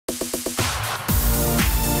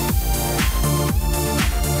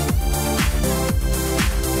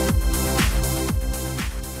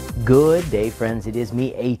Good day, friends. It is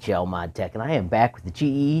me, HLModTech, and I am back with the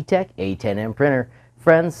Geeetech A10M printer.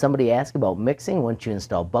 Friends, somebody asked about mixing once you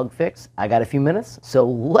install Bugfix. I got a few minutes, so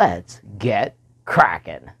let's get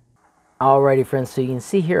cracking. Alrighty, friends, so you can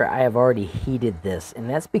see here I have already heated this, and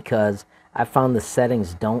that's because I found the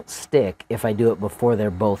settings don't stick if I do it before they're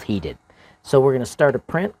both heated. So we're going to start a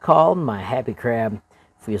print called My Happy Crab.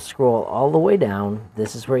 If you scroll all the way down,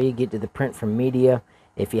 this is where you get to the print from media.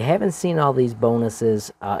 If you haven't seen all these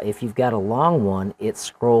bonuses, if you've got a long one, it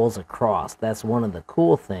scrolls across. That's one of the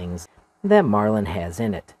cool things that Marlin has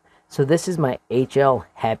in it. So this is my HL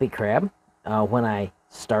Happy Crab. When I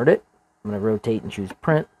start it, I'm going to rotate and choose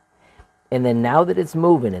print. And then now that it's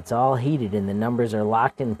moving, it's all heated and the numbers are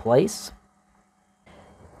locked in place,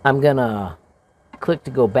 I'm going to click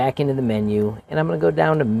to go back into the menu, and I'm going to go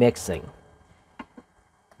down to mixing.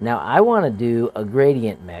 Now I want to do a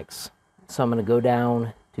gradient mix. So I'm going to go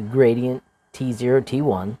down to gradient T0,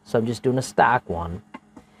 T1. So I'm just doing a stock one.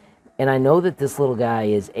 And I know that this little guy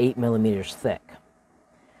is 8 millimeters thick.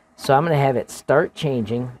 So I'm going to have it start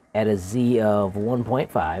changing at a Z of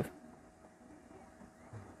 1.5.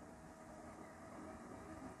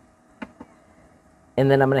 And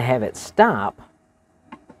then I'm going to have it stop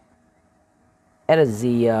at a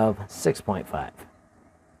Z of 6.5.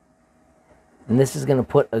 And this is going to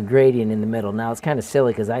put a gradient in the middle. Now, it's kind of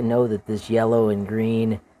silly because I know that this yellow and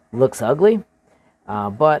green looks ugly.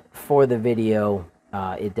 But for the video,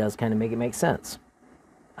 it does kind of make sense.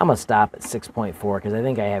 I'm going to stop at 6.4 because I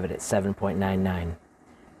think I have it at 7.99.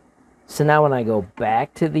 So now when I go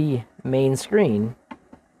back to the main screen,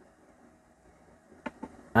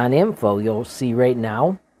 on info, you'll see right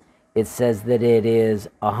now, it says that it is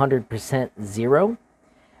 100% zero.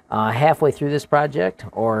 Halfway through this project,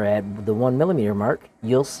 or at the 1 millimeter mark,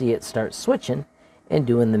 you'll see it start switching and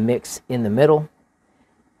doing the mix in the middle.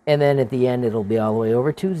 And then at the end, it'll be all the way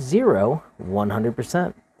over to 0,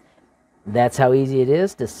 100%. That's how easy it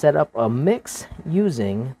is to set up a mix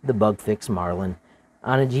using the Bugfix Marlin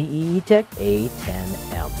on a Geeetech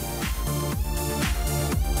A10M.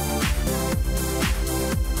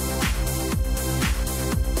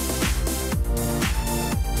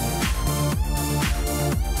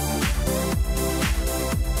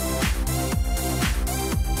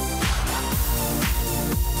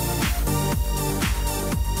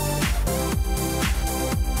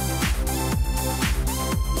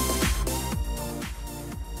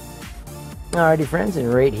 Alrighty, friends,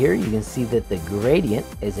 and right here you can see that the gradient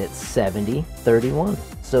is at 70/31.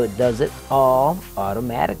 So it does it all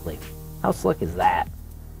automatically. How slick is that?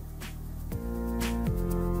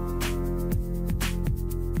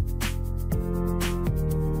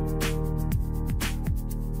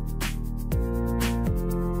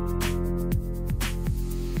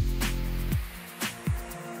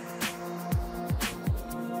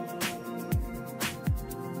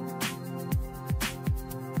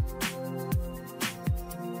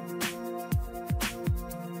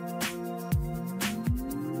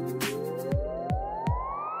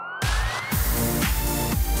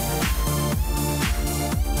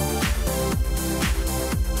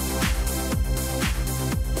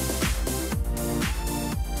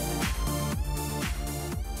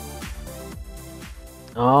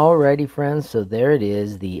 Alrighty, friends, so there it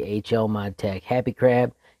is, the HLModTech Happy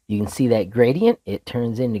Crab. You can see that gradient. It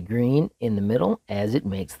turns into green in the middle as it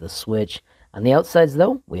makes the switch. On the outsides,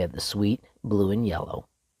 though, we have the sweet blue and yellow.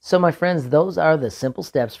 So, my friends, those are the simple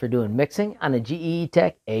steps for doing mixing on a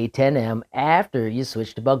Geeetech A10M after you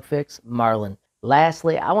switch to Bugfix Marlin.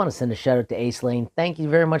 Lastly, I want to send a shout out to Ace Lane. Thank you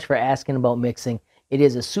very much for asking about mixing. It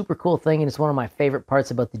is a super cool thing, and it's one of my favorite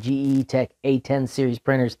parts about the Geeetech A10 series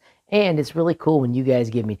printers. And it's really cool when you guys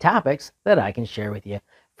give me topics that I can share with you.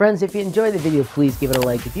 Friends, if you enjoyed the video, please give it a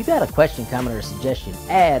like. If you got a question, comment, or suggestion,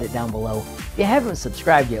 add it down below. If you haven't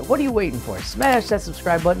subscribed yet, what are you waiting for? Smash that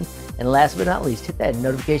subscribe button. And last but not least, hit that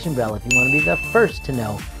notification bell if you want to be the first to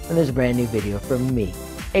know when there's a brand new video from me,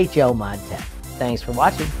 HLModTech. Thanks for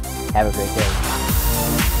watching. Have a great day.